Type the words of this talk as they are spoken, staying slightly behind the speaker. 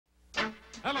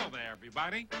Hello there,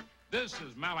 everybody. This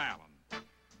is Mel Allen.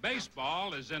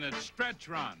 Baseball is in its stretch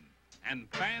run, and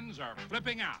fans are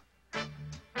flipping out.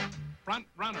 Front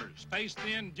runners face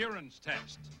the endurance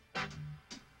test.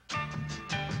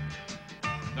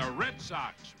 The Red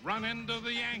Sox run into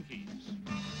the Yankees.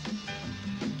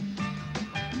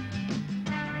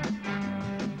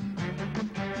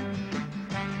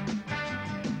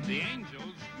 The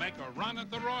Angels make a run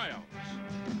at the Royals.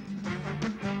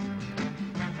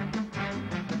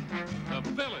 The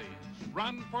Phillies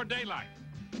run for daylight.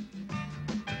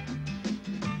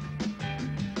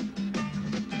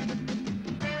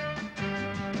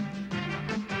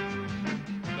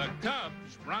 The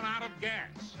Cubs run out of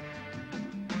gas.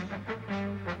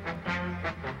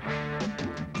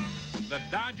 The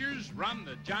Dodgers run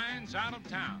the Giants out of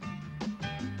town.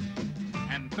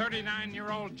 And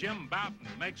 39-year-old Jim Bouton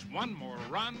makes one more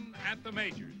run at the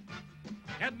majors.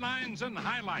 Headlines and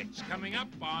highlights coming up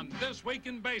on This Week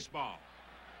in Baseball.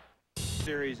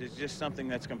 Series is just something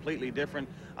that's completely different.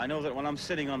 I know that when I'm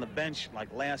sitting on the bench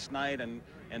like last night and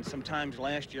sometimes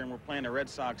last year and we're playing the Red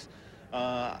Sox,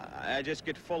 I just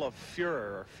get full of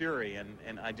fury,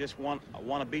 and I just want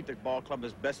to beat the ball club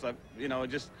as best I,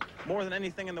 just more than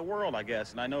anything in the world, I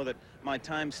guess. And I know that my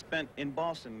time spent in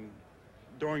Boston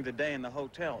during the day in the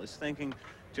hotel is thinking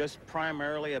just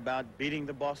primarily about beating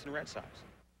the Boston Red Sox.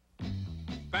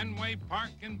 Fenway Park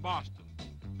in Boston,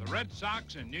 the Red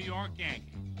Sox and New York Yankees.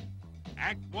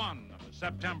 Act 1 of the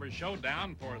September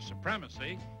showdown for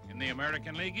supremacy in the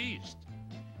American League East.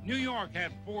 New York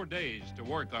had 4 days to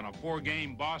work on a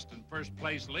 4-game Boston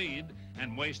first-place lead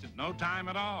and wasted no time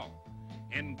at all.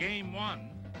 In Game 1,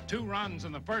 2 runs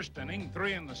in the first inning,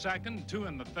 3 in the second, 2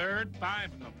 in the third,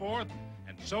 5 in the fourth,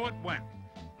 and so it went.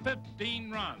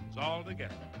 15 runs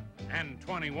altogether and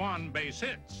 21 base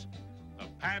hits. The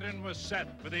pattern was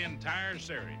set for the entire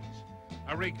series.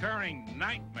 A recurring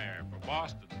nightmare for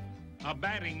Boston, a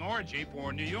batting orgy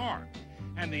for New York,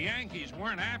 and the Yankees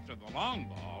weren't after the long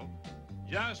ball,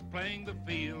 just playing the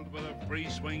field with a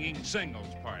free-swinging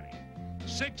singles party.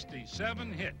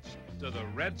 67 hits to the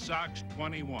Red Sox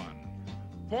 21,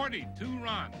 42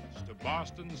 runs to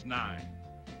Boston's 9,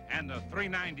 and a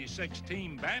 .396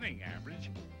 team batting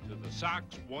average to the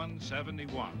Sox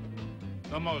 171.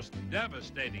 The most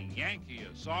devastating Yankee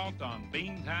assault on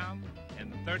Beantown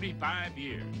in 35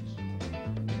 years.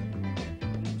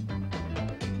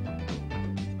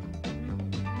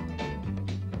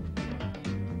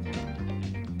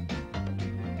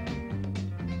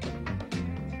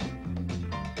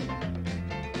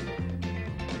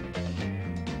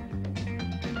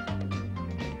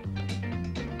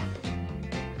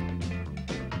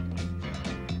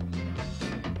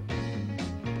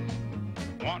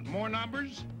 Want more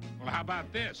numbers? Well, how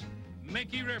about this?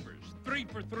 Mickey Rivers, 3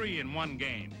 for 3 in one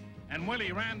game, and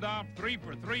Willie Randolph, 3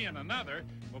 for 3 in another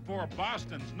before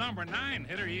Boston's number 9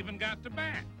 hitter even got to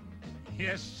bat.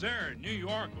 Yes, sir, New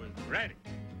York was ready.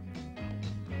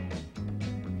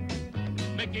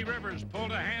 Mickey Rivers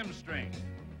pulled a hamstring,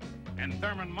 and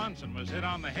Thurman Munson was hit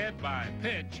on the head by a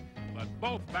pitch, but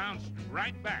both bounced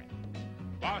right back.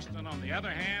 Boston, on the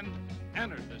other hand,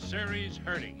 entered the series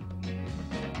hurting.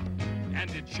 And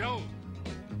it showed.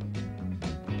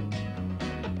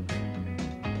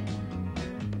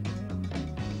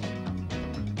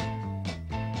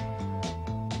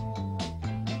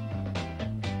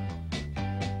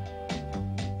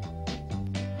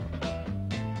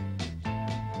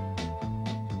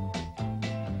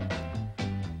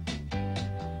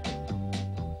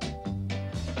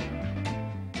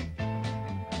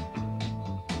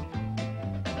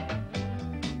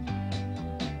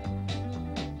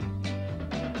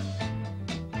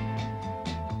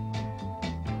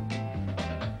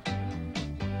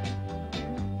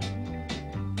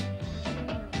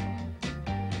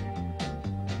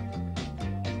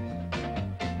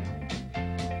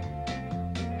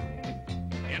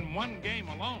 In one game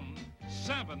alone,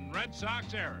 7 Red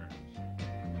Sox errors.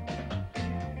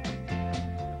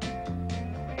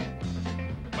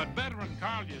 But veteran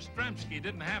Carl Yastrzemski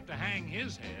didn't have to hang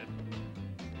his head.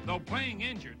 Though playing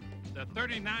injured, the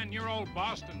 39-year-old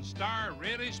Boston star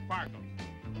really sparkled.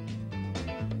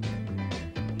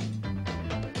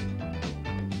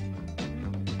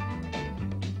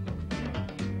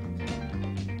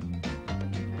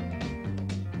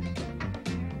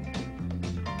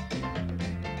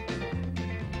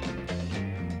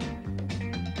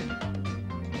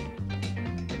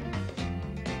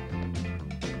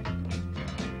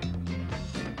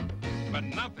 But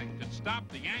nothing could stop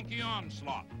the Yankee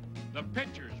onslaught. The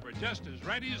pitchers were just as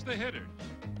ready as the hitters.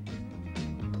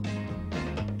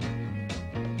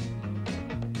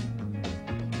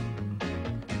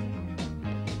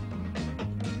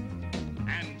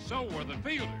 so were the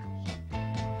fielders.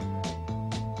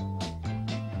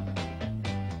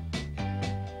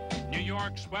 New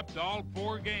York swept all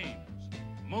 4 games,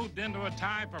 moved into a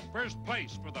tie for first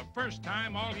place for the first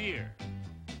time all year.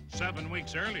 7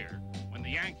 weeks earlier, when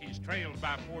the Yankees trailed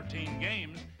by 14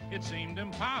 games, it seemed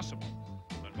impossible.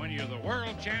 But when you're the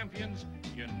world champions,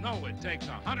 you know it takes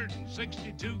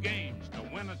 162 games to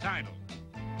win a title.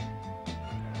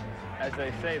 As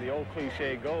they say, the old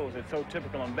cliche goes, it's so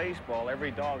typical in baseball, every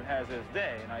dog has his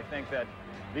day. And I think that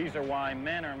these are why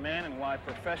men are men and why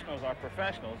professionals are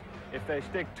professionals. If they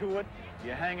stick to it,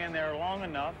 you hang in there long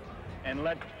enough and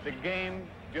let the game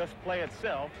just play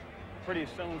itself, pretty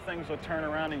soon things will turn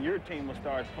around and your team will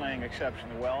start playing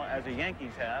exceptionally well, as the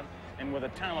Yankees have. And with the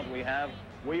talent we have,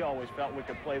 we always felt we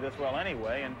could play this well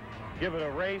anyway. And give it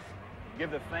a race, give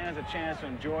the fans a chance to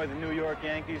enjoy the New York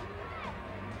Yankees,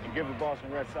 and give the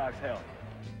Boston Red Sox hell.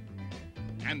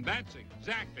 And that's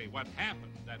exactly what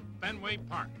happened at Fenway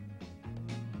Park.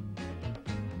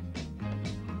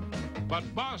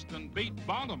 But Boston beat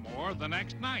Baltimore the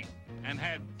next night and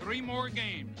had 3 more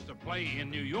games to play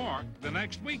in New York the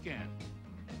next weekend.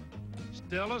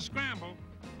 Still a scramble,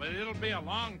 but it'll be a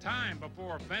long time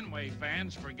before Fenway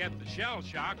fans forget the shell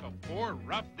shock of 4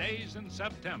 rough days in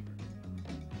September.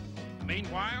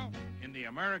 Meanwhile, in the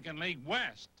American League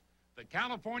West, the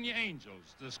California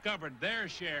Angels discovered their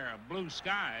share of blue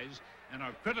skies in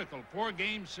a critical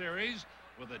 4-game series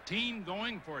with a team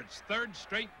going for its 3rd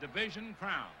straight division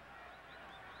crown,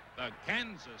 the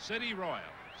Kansas City Royals.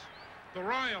 The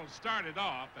Royals started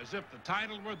off as if the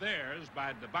title were theirs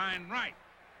by divine right,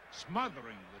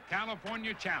 smothering the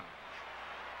California Challenge.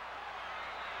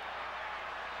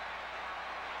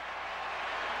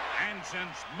 And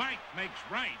since Mike makes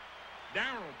right,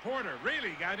 Darrell Porter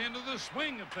really got into the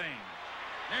swing of things.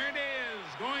 There it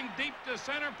is, going deep to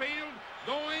center field.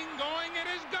 Going, it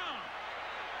is gone.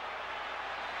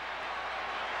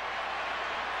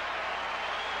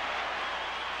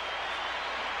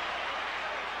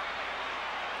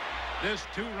 This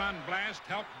 2-run blast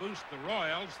helped boost the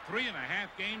Royals 3.5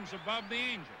 games above the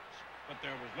Angels, but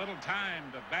there was little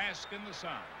time to bask in the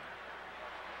sun.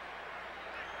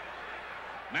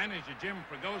 Manager Jim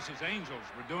Fragos's Angels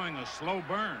were doing a slow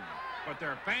burn, but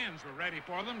their fans were ready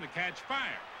for them to catch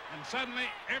fire, and suddenly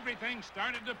everything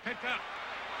started to pick up.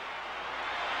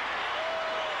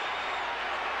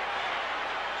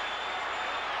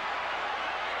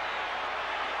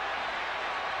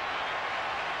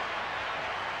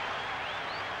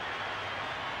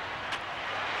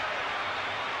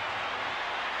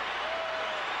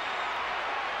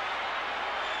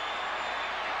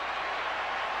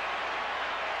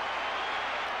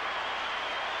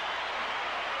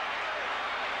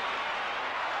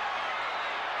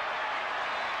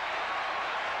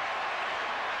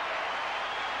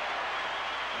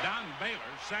 Don Baylor,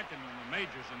 second in the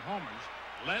majors in homers,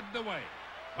 led the way,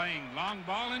 playing long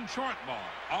ball and short ball,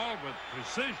 all with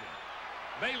precision.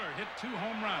 Baylor hit 2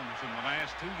 home runs in the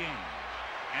last 2 games,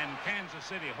 and Kansas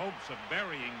City hopes of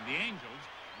burying the Angels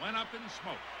went up in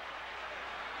smoke.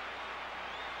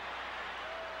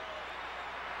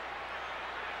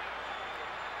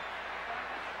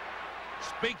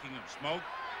 Speaking of smoke,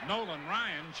 Nolan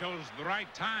Ryan chose the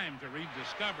right time to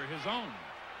rediscover his own.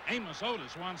 Amos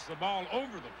Otis wants the ball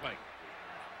over the plate.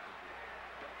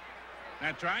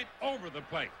 That's right, over the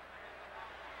plate.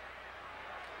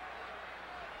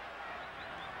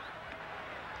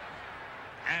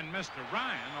 And Mr.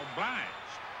 Ryan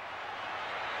obliged.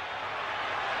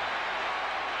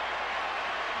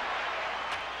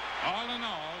 All in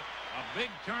all, a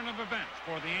big turn of events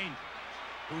for the Angels,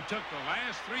 who took the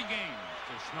last 3 games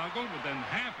to snuggle within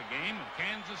half a game of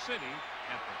Kansas City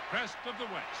at the crest of the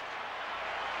West.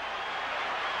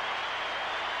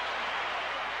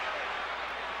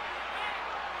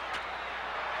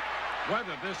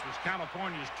 Whether this was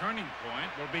California's turning point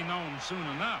will be known soon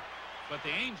enough, but the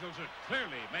Angels are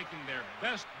clearly making their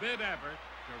best bid ever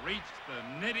to reach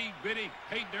the nitty-gritty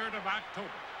pay dirt of October.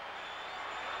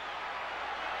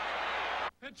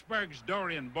 Pittsburgh's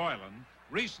Dorian Boylan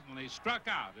recently struck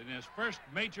out in his first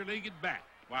major league at bat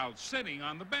while sitting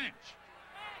on the bench.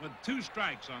 With 2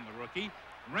 strikes on the rookie,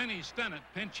 Rennie Stennett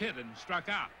pinch hit and struck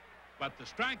out, but the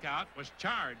strikeout was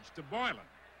charged to Boylan.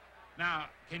 Now,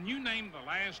 can you name the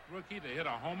last rookie to hit a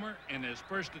homer in his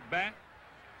first at bat?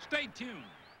 Stay tuned.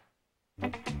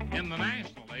 In the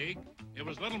National League, it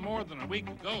was little more than a week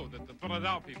ago that the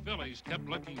Philadelphia Phillies kept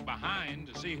looking behind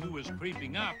to see who was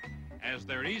creeping up as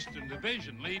their Eastern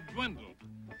Division lead dwindled.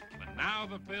 But now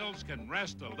the Phils can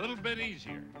rest a little bit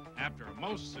easier after a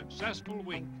most successful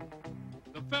week.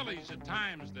 The Phillies at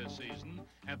times this season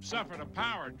have suffered a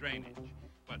power drainage,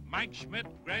 but Mike Schmidt,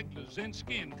 Greg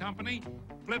Luzinski, and company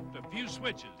flipped a few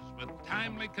switches with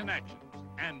timely connections,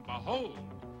 and behold,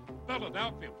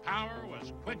 Philadelphia power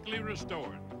was quickly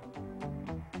restored.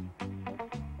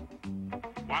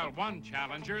 While one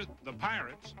challenger, the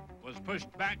Pirates, was pushed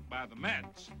back by the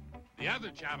Mets, the other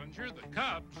challenger, the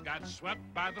Cubs, got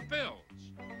swept by the Phils.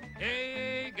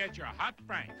 Hey, get your hot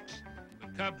Franks. The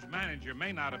Cubs manager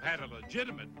may not have had a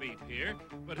legitimate beef here,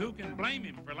 but who can blame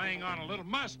him for laying on a little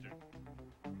mustard?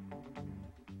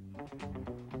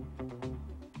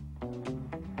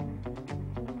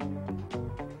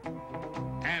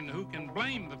 And who can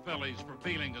blame the Phillies for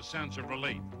feeling a sense of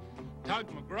relief? Tug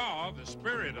McGraw, the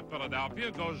spirit of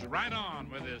Philadelphia, goes right on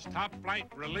with his top-flight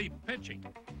relief pitching.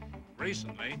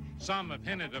 Recently, some have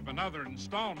hinted of another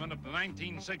installment of the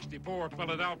 1964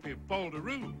 Philadelphia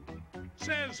Folderoo.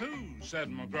 Says who, said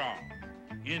McGraw.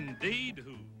 Indeed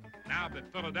who, now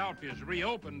that Philadelphia's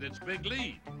reopened its big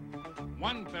lead.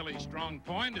 One Philly strong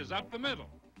point is up the middle.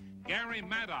 Gary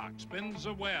Maddox spins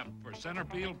a web for center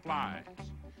field flies.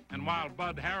 And while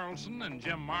Bud Harrelson and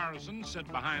Jim Morrison sit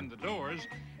behind the doors,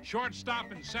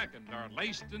 shortstop and second are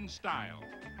laced in style.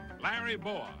 Larry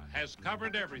Boa has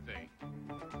covered everything.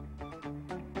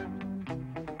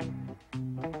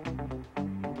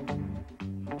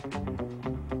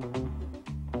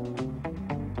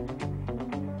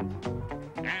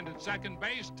 And at second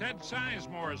base, Ted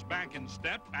Sizemore is back in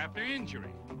step after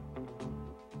injury.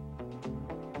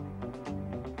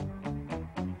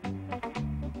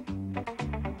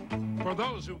 For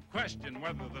those who question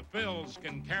whether the Phils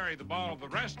can carry the ball the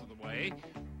rest of the way,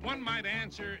 one might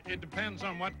answer it depends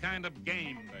on what kind of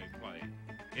game they play.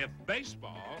 If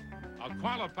baseball, a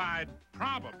qualified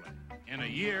probably in a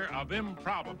year of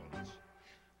improbables.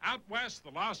 Out west, the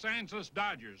Los Angeles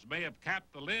Dodgers may have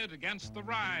capped the lid against the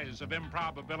rise of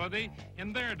improbability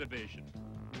in their division.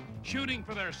 Shooting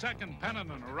for their second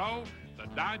pennant in a row, the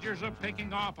Dodgers are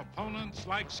picking off opponents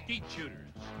like skeet shooters.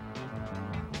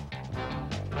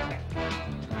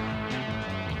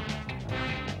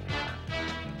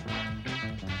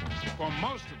 For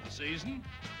most of the season,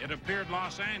 it appeared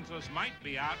Los Angeles might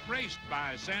be outraced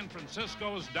by San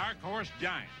Francisco's dark horse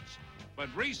Giants. But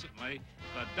recently,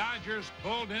 the Dodgers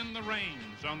pulled in the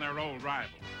reins on their old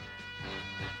rival.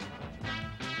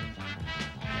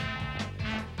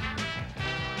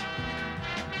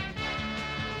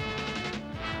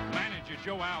 Manager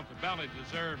Joe Altobelli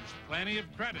deserves plenty of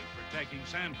credit for taking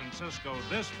San Francisco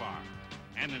this far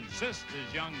and insists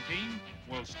his young team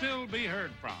will still be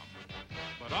heard from.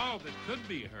 But all that could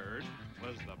be heard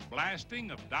was the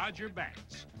blasting of Dodger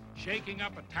bats, shaking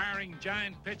up a tiring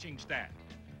Giant pitching staff,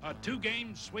 a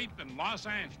two-game sweep in Los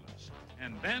Angeles,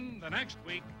 and then the next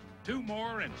week, 2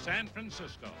 more in San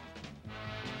Francisco.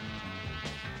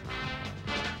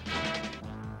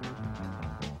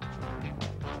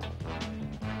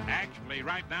 Actually,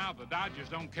 right now, the Dodgers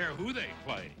don't care who they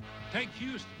play. Take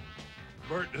Houston.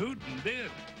 Bert Hooton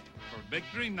did for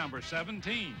victory number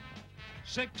 17.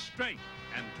 6 straight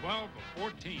and 12 of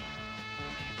 14.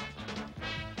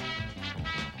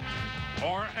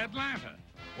 Or Atlanta,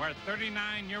 where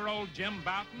 39-year-old Jim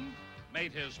Bouton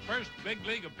made his first big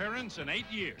league appearance in 8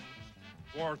 years.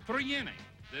 For 3 innings,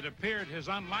 it appeared his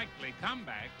unlikely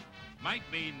comeback might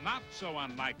be not so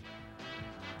unlikely.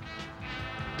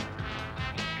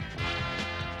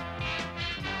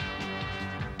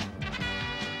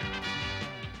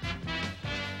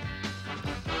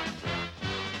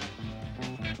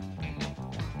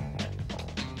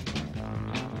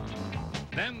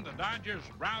 Then the Dodgers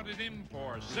routed him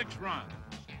for 6 runs,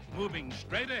 moving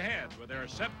straight ahead with their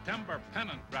September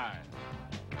pennant drive.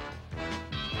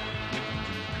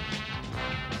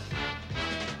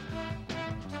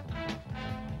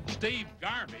 Steve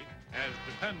Garvey, as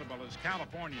dependable as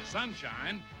California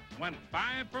sunshine, went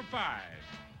 5 for 5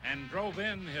 and drove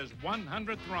in his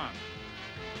 100th run.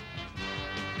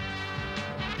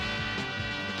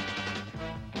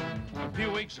 A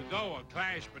few weeks ago, a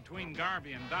clash between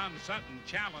Garvey and Don Sutton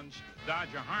challenged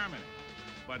Dodger harmony.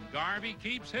 But Garvey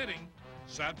keeps hitting,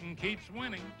 Sutton keeps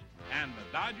winning, and the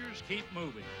Dodgers keep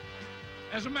moving.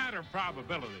 As a matter of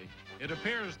probability, it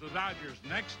appears the Dodgers'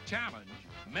 next challenge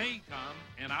may come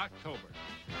in October.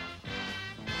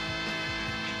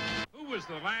 Who was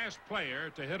the last player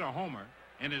to hit a homer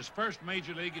in his first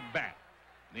major league at bat?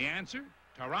 The answer,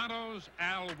 Toronto's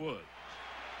Al Woods.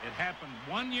 It happened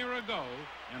 1 year ago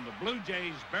in the Blue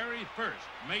Jays' very first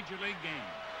major league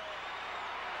game.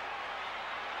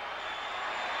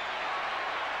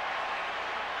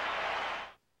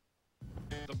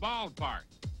 The ballpark.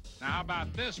 Now, how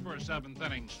about this for a 7th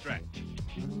inning stretch?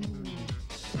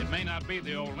 It may not be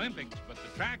the Olympics, but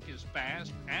the track is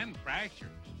fast and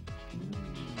fractured.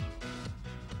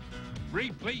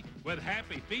 replete with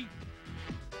happy feet.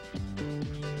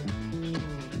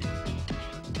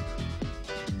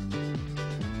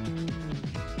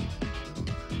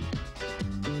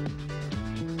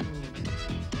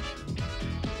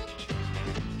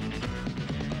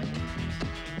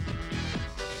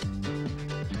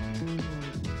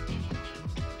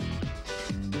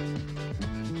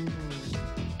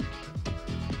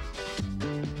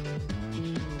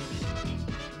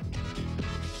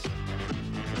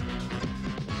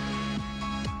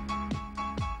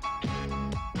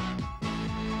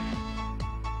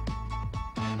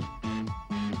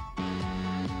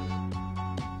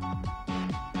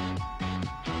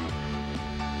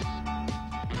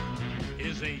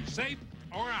 Is he safe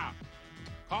or out?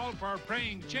 Call for a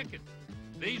praying chicken.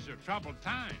 These are troubled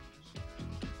times.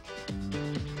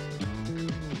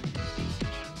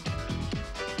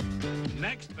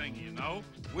 Next thing you know,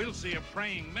 we'll see a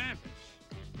praying mantis.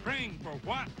 Praying for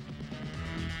what?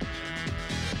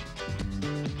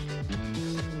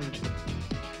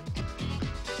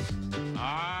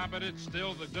 Ah, but it's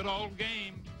still the good old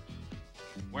game,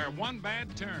 where one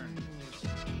bad turn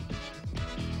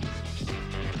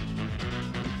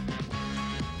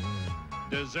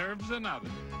deserves another.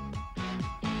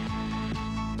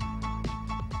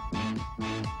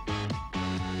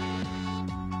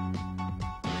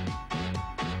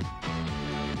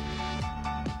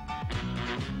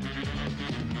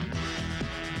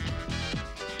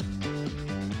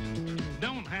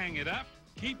 Don't hang it up.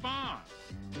 Keep on.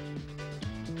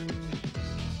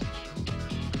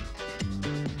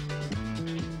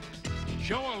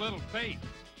 Show a little faith.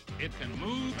 It can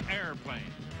move airplanes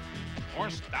or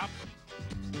stop them.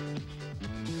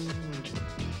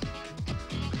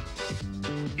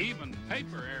 Even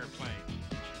paper airplanes.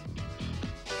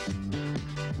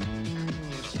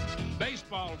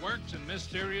 Baseball works in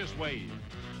mysterious ways.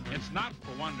 It's not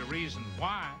for one to reason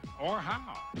why or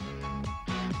how.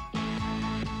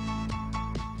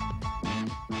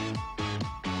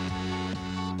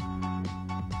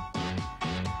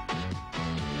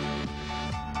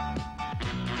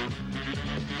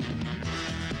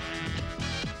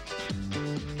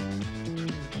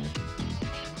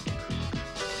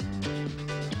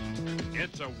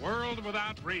 It's a world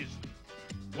without reason.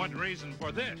 What reason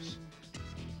for this?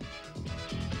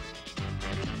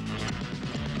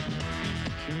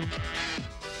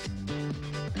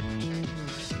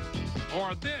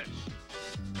 Or this?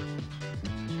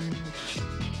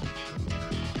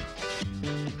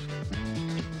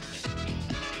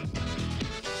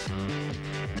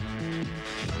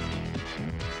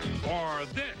 Or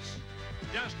this?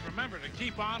 Just remember to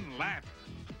keep on laughing.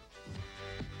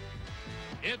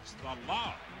 It's the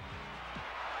law.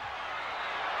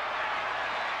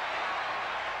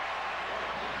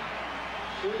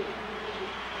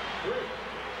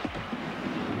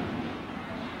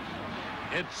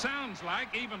 It sounds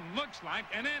like, even looks like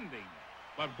an ending.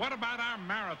 But what about our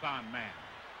marathon man?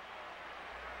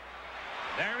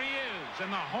 There he is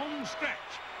in the home stretch.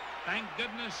 Thank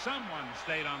goodness someone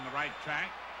stayed on the right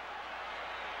track.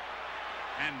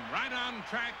 And right on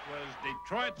track was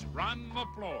Detroit's Ron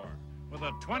LaFleur with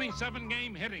a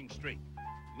 27-game hitting streak,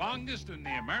 longest in the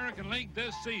American League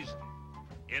this season.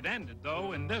 It ended,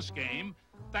 though, in this game,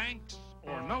 thanks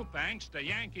or no thanks to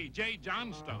Yankee Jay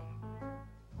Johnstone.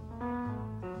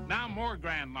 Now more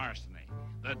grand larceny.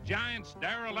 The Giants'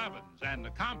 Darrell Evans and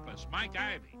accomplice Mike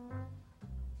Ivey.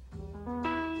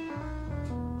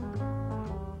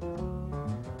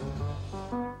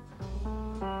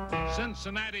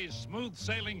 Cincinnati's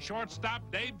smooth-sailing shortstop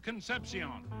Dave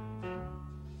Concepcion.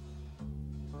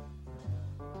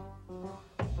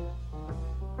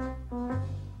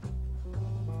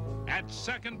 At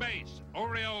second base,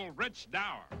 Oriole Rich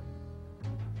Dower.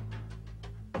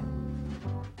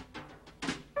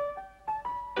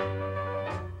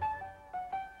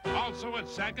 Also at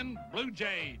second, Blue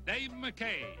Jay Dave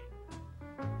McKay.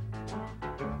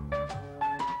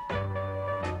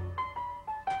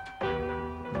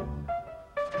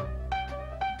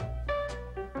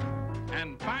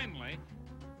 And finally,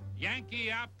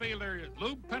 Yankee outfielder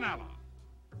Lou Piniella.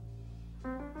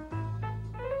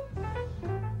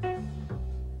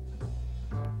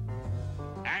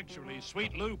 Actually,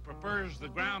 Sweet Lou prefers the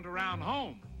ground around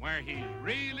home, where he's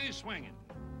really swinging.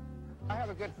 I have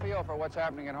a good feel for what's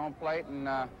happening at home plate, and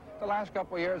the last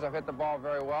couple of years I've hit the ball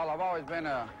very well. I've always been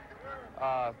a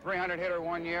 300 hitter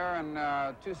one year and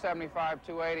 275,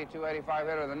 280, 285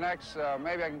 hitter the next.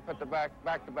 Maybe I can put the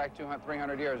back-to-back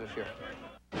 300 years this year.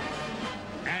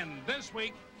 And this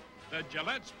week, the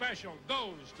Gillette Special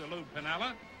goes to Lou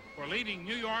Piniella for leading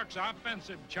New York's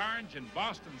offensive charge in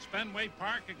Boston's Fenway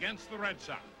Park against the Red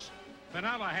Sox.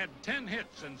 Piniella had 10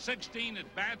 hits and 16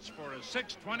 at-bats for a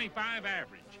 .625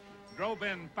 average. Drove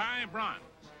in 5 runs.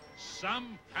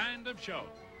 Some kind of show.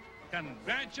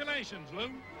 Congratulations,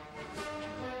 Lou.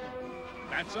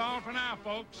 That's all for now,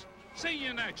 folks. See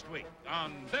you next week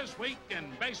on This Week in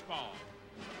Baseball.